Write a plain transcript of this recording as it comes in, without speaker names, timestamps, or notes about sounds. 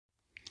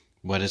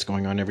What is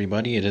going on,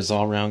 everybody? It is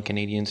All Round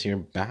Canadians here,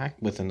 back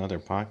with another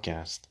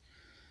podcast.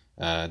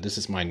 This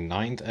is my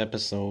ninth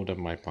episode of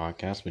my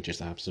podcast, which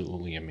is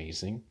absolutely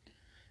amazing,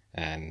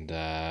 and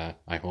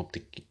I hope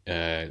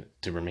to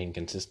remain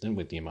consistent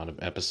with the amount of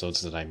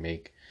episodes that I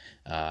make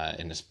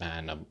in a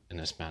span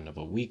of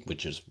a week,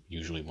 which is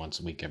usually once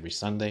a week every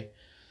Sunday.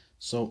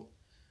 So,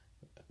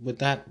 with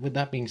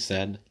that being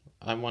said,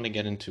 I want to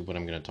get into what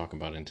I'm going to talk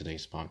about in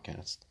today's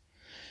podcast.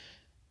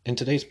 In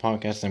today's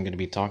podcast, I'm going to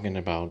be talking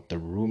about the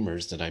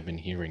rumors that I've been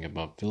hearing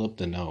about Philip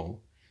Deneau,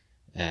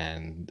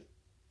 and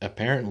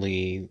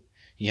apparently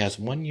he has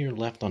 1 year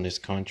left on his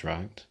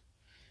contract,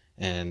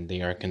 and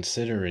they are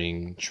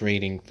considering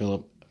trading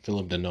Philip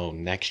Deneau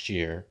next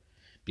year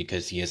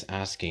because he is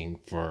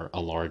asking for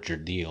a larger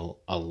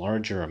deal, a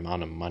larger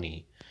amount of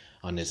money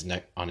on his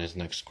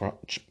next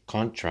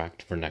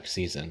contract for next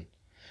season.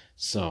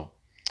 So,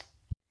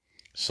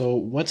 so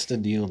what's the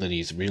deal that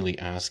he's really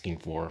asking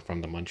for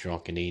from the Montreal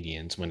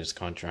Canadiens when his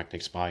contract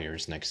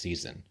expires next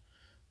season?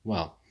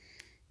 Well,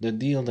 the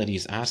deal that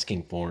he's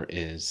asking for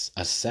is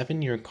a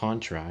 7 year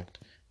contract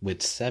with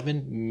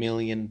 $7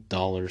 million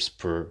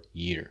per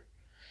year.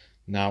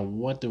 Now,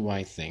 what do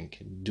I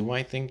think? Do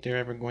I think they're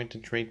ever going to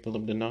trade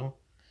Philip Deneau?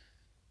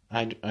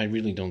 I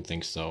really don't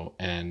think so.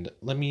 And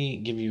let me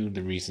give you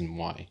the reason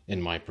why,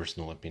 in my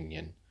personal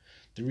opinion.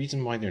 The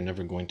reason why they're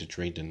never going to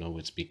trade Deneau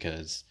is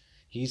because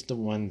he's the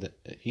one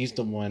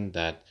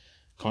that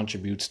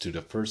contributes to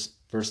the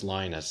first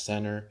line as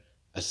center,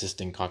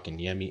 assisting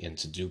Kakanyemi and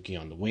Suzuki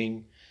on the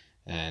wing,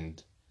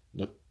 and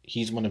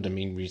he's one of the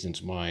main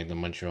reasons why the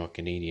Montreal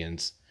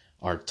Canadiens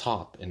are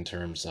top in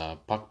terms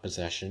of puck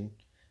possession,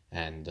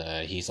 and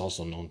he's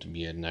also known to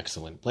be an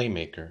excellent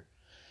playmaker.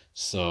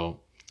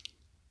 So,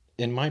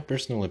 in my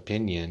personal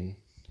opinion,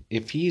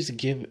 if he's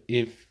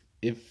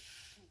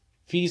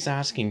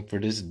asking for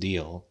this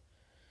deal,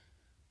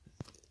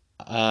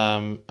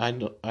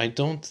 I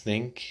don't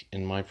think,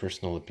 in my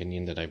personal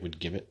opinion, that I would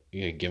give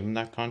him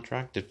that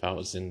contract if I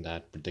was in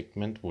that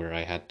predicament where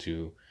I had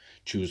to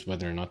choose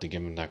whether or not to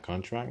give him that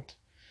contract,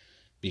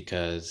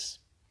 because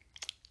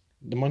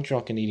the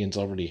Montreal Canadiens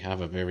already have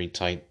a very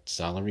tight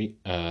salary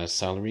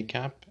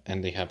cap,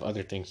 and they have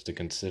other things to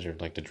consider,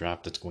 like the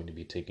draft that's going to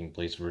be taking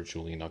place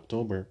virtually in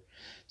October.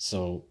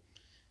 So,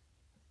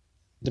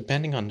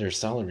 depending on their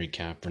salary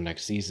cap for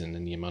next season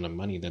and the amount of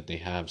money that they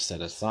have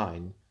set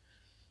aside,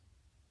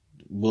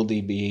 will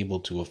they be able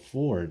to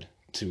afford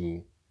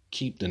to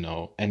keep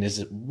Deneau, and is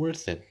it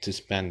worth it to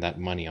spend that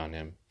money on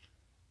him?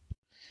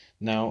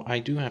 Now, I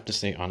do have to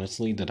say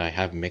honestly that I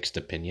have mixed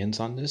opinions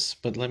on this,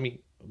 but let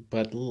me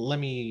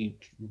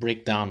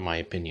break down my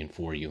opinion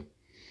for you.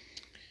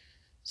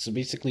 So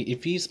basically,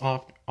 if he's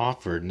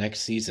offered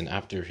next season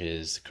after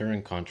his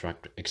current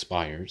contract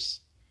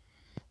expires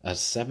a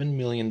 $7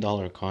 million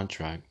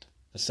contract,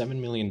 a $7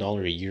 million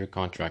a year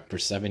contract for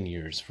 7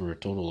 years for a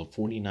total of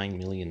 $49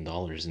 million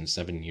in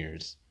 7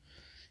 years.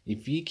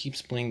 If he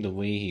keeps playing the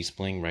way he's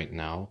playing right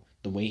now,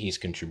 the way he's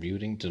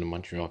contributing to the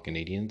Montreal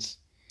Canadiens,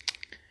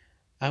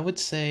 I would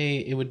say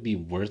it would be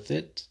worth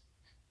it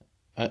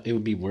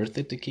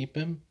to keep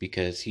him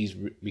because he's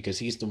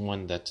the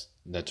one that's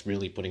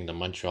really putting the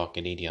Montreal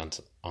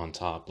Canadiens on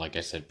top, like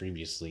I said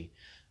previously,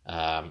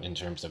 in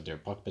terms of their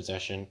puck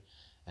possession,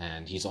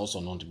 and he's also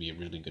known to be a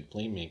really good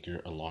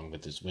playmaker along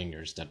with his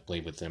wingers that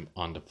play with him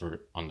on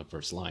the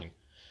first line,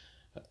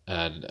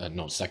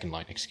 no, second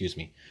line, excuse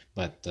me.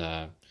 But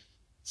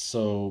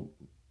so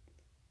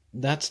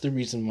that's the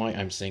reason why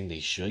I'm saying they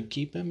should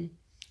keep him.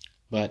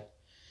 But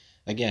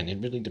again, it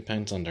really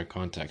depends on their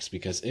context,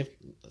 because if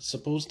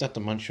suppose that the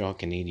Montreal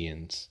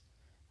Canadiens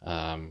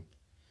um,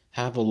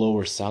 have a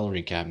lower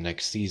salary cap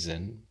next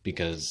season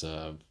because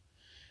of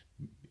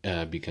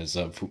who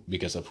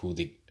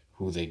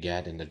they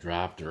get in the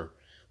draft, or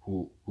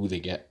who they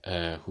get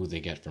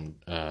from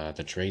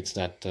the trades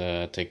that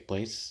take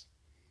place.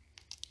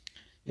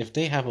 If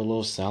they have a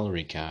low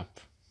salary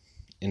cap,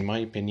 in my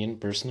opinion,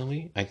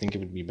 personally, I think it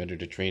would be better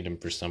to trade him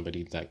for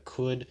somebody that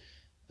could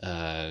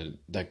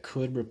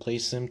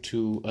replace him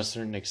to a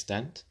certain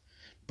extent,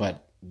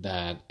 but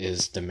that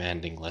is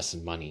demanding less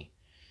money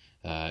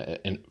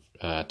and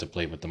to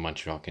play with the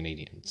Montreal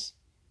Canadiens.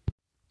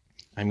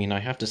 I mean, I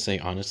have to say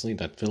honestly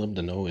that Philip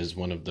Deneau is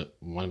one of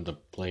the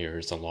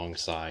players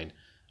alongside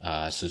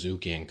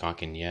Suzuki and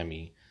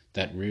Kakanyemi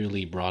that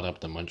really brought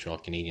up the Montreal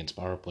Canadiens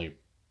power play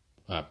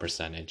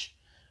percentage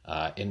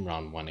in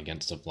round one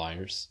against the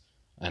Flyers,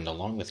 and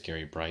along with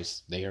Carey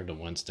Price, they are the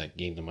ones that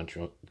even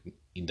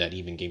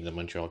gave the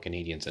Montreal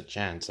Canadiens a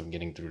chance of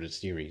getting through the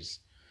series.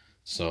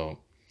 So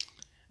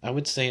I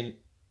would say,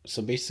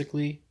 so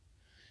basically,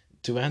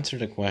 to answer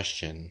the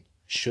question,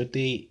 should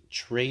they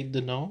trade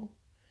the no,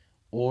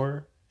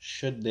 or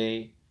should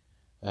they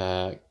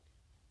uh,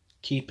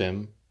 keep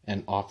him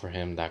and offer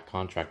him that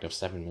contract of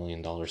 $7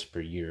 million per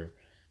year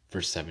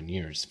for 7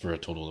 years for a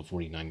total of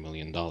 $49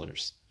 million?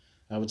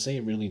 I would say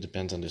it really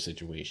depends on the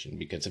situation,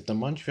 because if the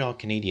Montreal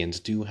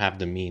Canadiens do have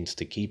the means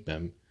to keep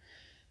him,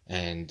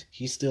 and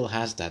he still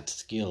has that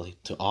skill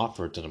to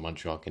offer to the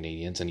Montreal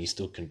Canadiens, and he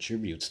still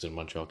contributes to the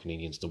Montreal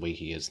Canadiens the way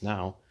he is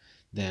now,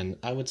 then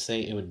I would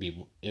say it would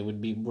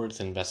be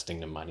worth investing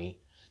the money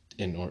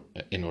in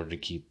order to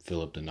keep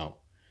Philip Deneau.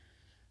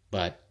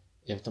 But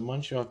if the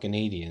Montreal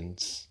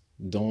Canadiens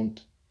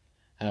don't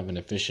have an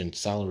efficient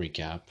salary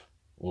cap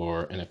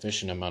or an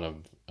efficient amount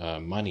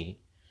of money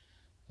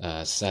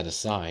set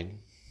aside,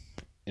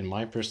 in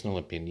my personal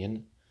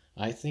opinion,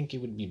 I think it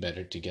would be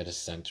better to get a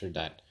center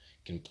that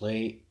can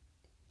play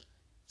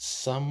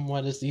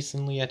somewhat as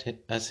decently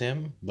as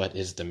him, but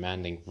is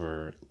demanding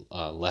for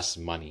less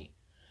money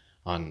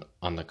on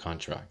the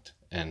contract.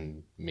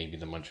 And maybe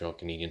the Montreal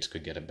Canadiens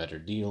could get a better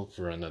deal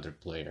for another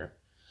player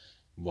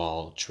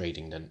while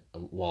trading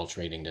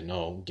the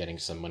no, getting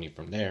some money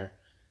from there,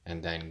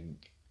 and then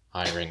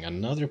hiring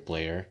another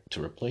player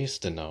to replace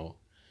the no,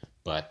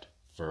 but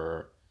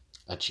for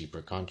a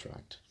cheaper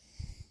contract.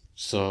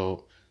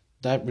 So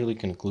that really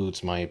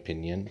concludes my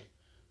opinion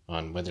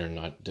on whether or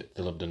not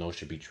Philip Deneau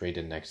should be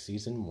traded next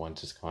season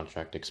once his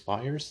contract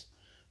expires,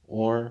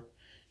 or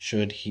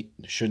should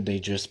they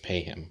just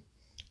pay him?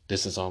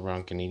 This is All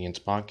Around Canadians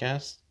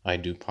podcast. I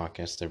do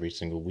podcasts every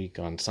single week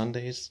on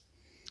Sundays.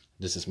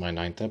 This is my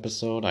 9th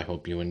episode. I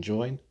hope you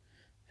enjoyed,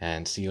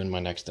 and see you in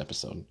my next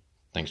episode.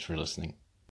 Thanks for listening.